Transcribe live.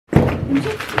Me too.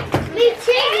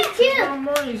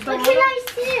 What can I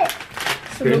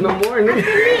sit? There's no more in there.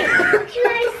 What can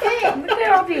I sit? Look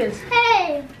at all these.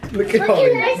 Hey. Look at What all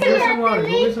can these. I Go get sit some water. Go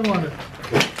after me? get some water.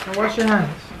 And wash your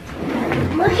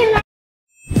hands. What can I?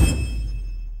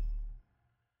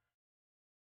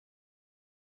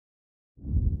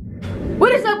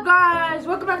 What is up, guys?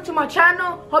 Welcome back to my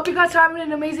channel. Hope you guys are having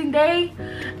an amazing day.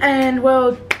 And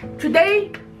well,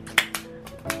 today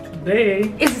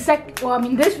is the second. Well, I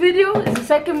mean, this video is the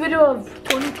second video of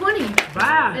 2020.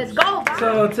 Bye. Let's go.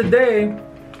 So today,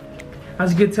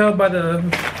 as you can tell by the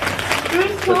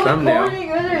thumbnail.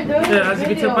 as you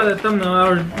can tell by the thumbnail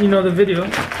or the video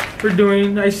we're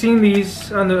doing, I seen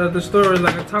these on the store,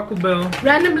 like a Taco Bell.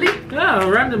 Randomly. Yeah,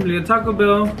 randomly a Taco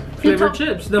Bell flavored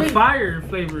chips, the fire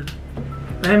flavored.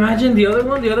 I imagine the other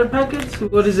one, the other packets.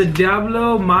 What is it?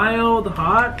 Diablo, mild,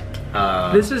 hot.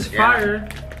 This is fire.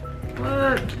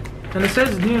 What? And it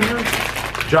says new.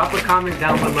 Drop a comment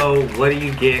down below. What do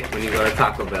you get when you go to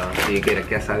Taco Bell? Do you get a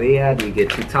quesadilla? Do you get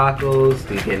 2 tacos?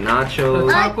 Do you get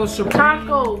nachos? Taco Supreme.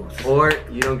 Tacos. Or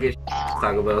you don't get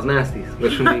Taco Bell's nasties.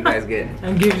 Which one do you guys get?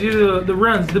 And gives you the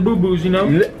runs, the boo-boos,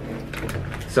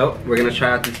 So we're gonna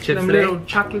try out these chips Them today. little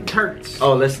chocolate tarts.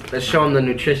 Oh, let's show them the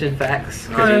nutrition facts.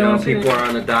 Because Oh, yeah, people are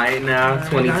on a diet now.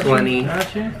 2020,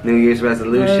 Gotcha. New Year's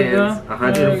resolutions. There you go.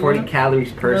 140 There you go.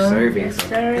 calories per serving. So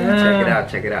check it out.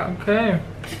 Check it out. Okay.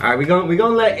 All right, we gonna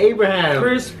let Abraham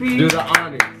Crispy. do the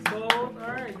honors. Bold. All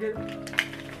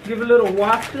right. Give a little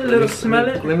waft, a little smell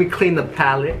it. Let me clean the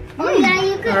palate. Oh yeah,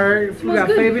 you All could. right. If we got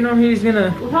Fabian on, he's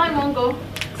gonna. We probably won't go.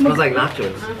 Smells like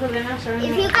nachos.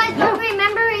 If you guys don't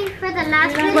remember for the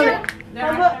last video,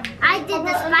 I did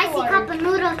the spicy cup of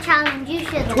noodle challenge. You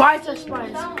should. Twice as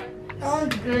spice.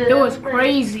 It was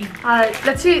crazy. All right.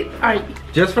 Let's see. All right.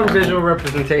 Just from visual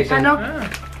representation. I know. Yeah.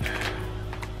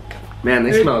 Man,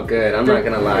 they smell good. I'm not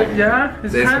gonna lie. Yeah.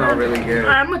 It's They smell kinda- really All good.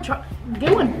 right. I'm gonna try.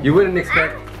 Get one. You wouldn't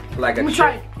expect like a I'm gonna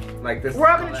try chip like this. We're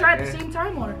all gonna try at the same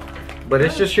time, or? But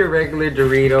it's just your regular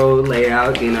Dorito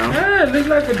layout, Yeah, it looks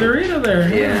like a Dorito there.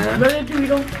 Yeah. Better do we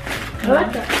don't. I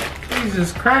like that.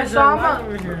 Jesus Christ. So I'm that light a-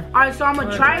 over here. All right. So I'm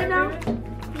gonna try it now.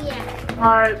 Yeah. All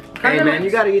right. Hey man, you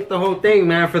gotta eat the whole thing,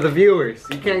 man, for the viewers.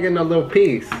 You can't get no little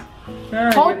piece.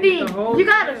 Yeah, Whole you gotta eat thing. the whole You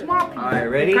got a shit. small piece. Alright,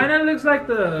 ready? Kind of looks like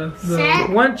the Set.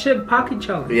 one chip pocket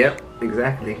challenge. Yep,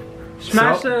 exactly.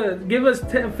 Smash give us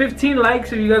 15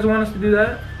 likes if you guys want us to do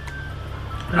that.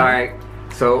 Alright,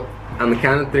 so on the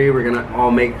count of 3, we're gonna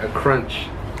all make a crunch.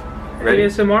 Ready?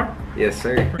 ASMR. Yes,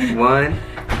 sir. 1.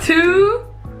 2,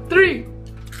 3.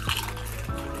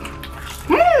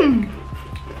 Mmm.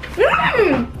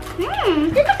 Mmm.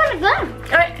 Mmm, these are kind of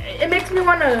good. It makes me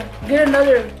want to get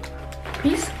another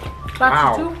piece.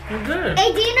 Wow. Two. We're good.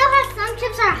 Hey, do you know how some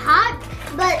chips are hot,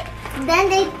 but then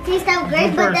they taste out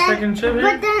great, For a second chip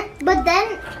here? but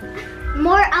then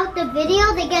more out the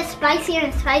video, they get spicier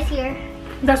and spicier.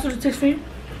 That's what it tastes for you?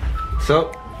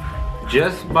 So,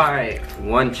 just by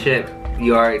one chip,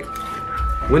 you already.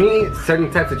 When you eat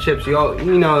certain types of chips, you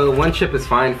know, one chip is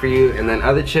fine for you, and then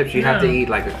other chips you have to eat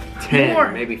like a 10,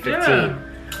 More. maybe 15. Yeah.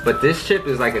 But this chip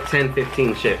is like a 10,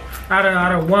 15 chip. Out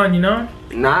of one,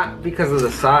 Not because of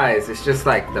the size, it's just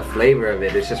like the flavor of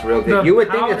it. It's just real good. The You would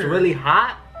think it's powder. really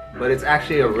hot, but it's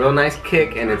actually a real nice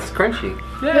kick and it's crunchy.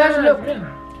 That's a little- good.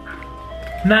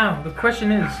 Now, the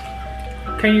question is,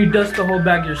 can you dust the whole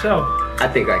bag yourself? I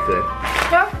think I could.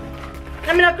 Yeah.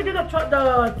 I mean, I could do the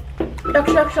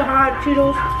extra hot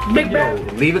Cheetos. Big Yo,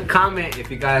 bag. leave a comment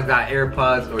if you guys got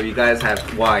AirPods or you guys have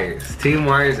wires. Team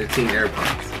wires or team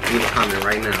AirPods? Leave a comment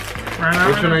right now. Right now.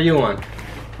 Which one are you on?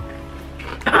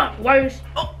 Wires.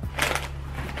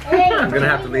 I'm gonna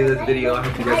have to leave this video. I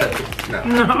hope you guys have to. No.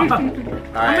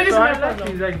 Alright. It's So my I like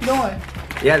these, like, Don't worry.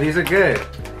 Yeah, these are good.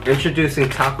 Introducing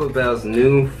Taco Bell's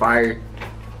new fire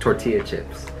tortilla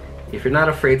chips. If you're not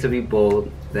afraid to be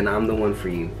bold, then I'm the one for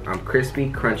you. I'm crispy,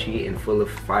 crunchy, and full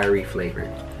of fiery flavor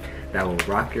that will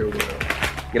rock your world.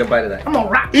 Get a bite of that. I'm gonna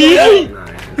rock. Nice.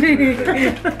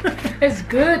 It's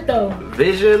good though.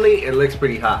 Visually, it looks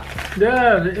pretty hot.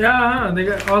 yeah, they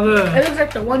got all It the, looks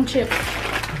like the one chip.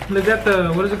 they got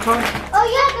the, what is it called? Oh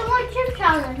yeah, the one chip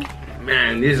challenge.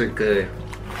 Man, these are good.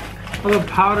 All the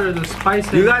powder, the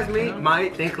spices. You guys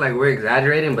might think like we're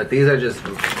exaggerating, but these are just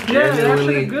Yeah, they're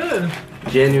actually genuinely, good.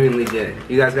 genuinely good.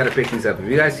 You guys gotta pick these up. If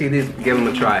you guys see these, give them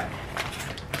a try.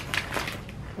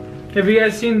 Have you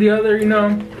guys seen the other,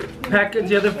 packets,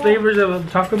 the other flavors of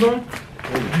Taco Bell?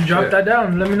 Drop that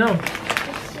down, let me know.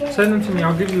 Send them to me,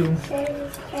 I'll give you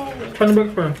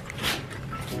 $20 for them.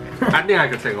 I think I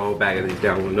could take a whole bag of these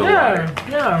down with no Yeah, water.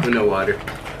 yeah. With no water.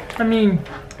 I mean,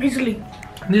 Easily.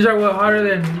 these are what, hotter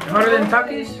than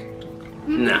Takis?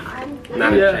 Nah,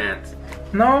 not a Yeah. chance.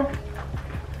 No?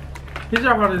 These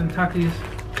are harder than Takis.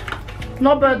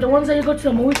 No, but the ones that you go to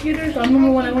the movie theaters, I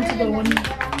remember when I went to the one in...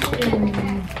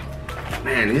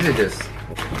 Man, these are just...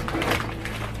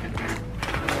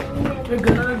 They're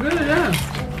good, yeah.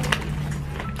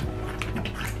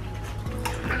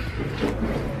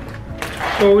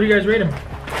 So what do you guys rate them?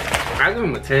 I give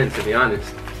them a 10, to be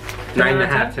honest.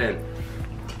 9.5, 10.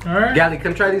 Alright. Gally,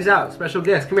 come try these out. Special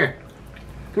guest, come here.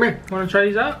 Come here. Wanna try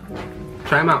these out?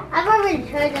 Try them out. I've already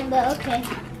tried them, but okay.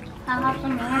 I'll have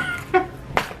some more.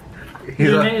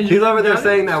 He's over there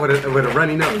saying that with a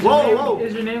runny nose. Whoa!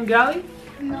 Is your name Gally?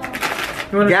 No.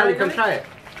 You wanna Gally, try come try it.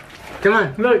 Come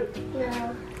on. Look.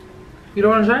 No. You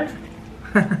don't wanna try it?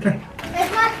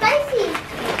 It's not spicy.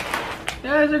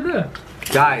 Yeah, they're good.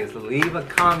 Guys, leave a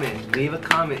comment. Leave a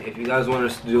comment if you guys want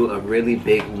us to do a really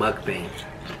big mukbang.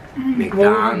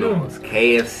 McDonald's,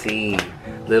 KFC,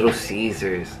 Little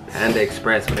Caesars, Panda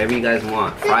Express, whatever you guys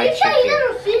want. Fried Did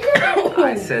you say chicken. Little Caesars?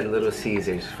 I said Little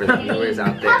Caesars for the viewers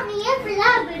out Cut there. me in for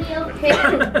that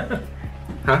video.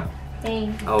 Huh?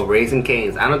 Thanks. Oh, Raisin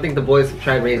Canes. I don't think the boys have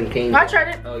tried Raisin Canes. I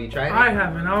tried it. Oh, you tried it? I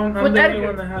haven't. I'm With the only Edgar.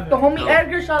 one that haven't. The homie Oh.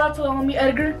 Edgar, shout out to the homie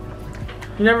Edgar.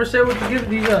 You never said what to give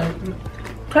these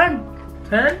 10.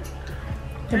 10?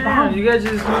 Damn, you guys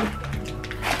are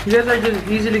just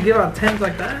easy to give out 10s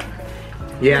like that?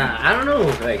 Yeah, I don't know.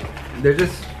 Like, they're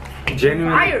just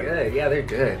genuinely Fire. good. Yeah, they're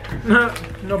good.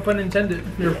 No pun intended.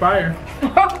 You're fire.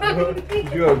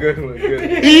 You're a good one.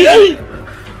 Good.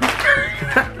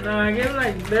 No, I give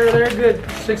like they're good.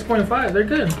 6.5. They're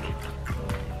good.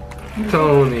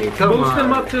 Tony, come Boost on.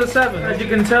 them up to a 7. As you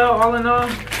can tell, all in all,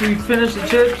 we finished the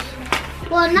chips.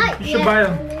 Well, not You yet. should buy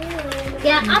them.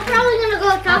 Yeah, I'm probably gonna go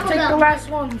I'll Taco take the Bell. last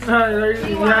ones.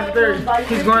 You have third.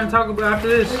 He's going to talk about after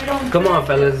this. Come on,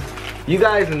 fellas. You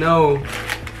guys know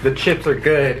the chips are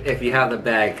good if you have the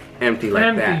bag empty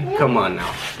like that. Come on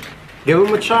now. Give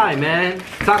them a try, man.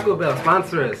 Taco Bell,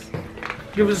 sponsor us.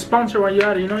 Give us a sponsor while you're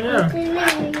at it, you know? Yeah.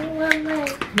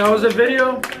 That was a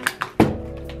video.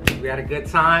 We had a good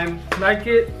time. Like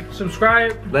it,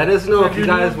 subscribe. Let us know if If you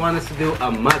you're guys new. want us to do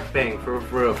a mukbang for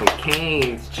real from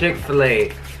Cane's,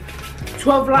 Chick-fil-A,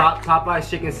 12 likes. Popeye's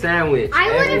chicken sandwich. I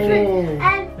would everything.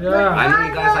 have. Yeah. I know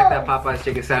you guys like that Popeye's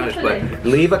chicken sandwich, but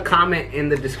leave a comment in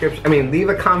the description. I mean, leave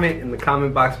a comment in the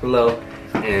comment box below,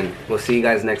 and we'll see you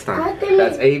guys next time.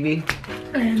 That's Avi.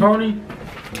 Tony.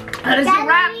 That is a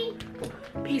wrap.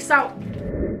 Peace out.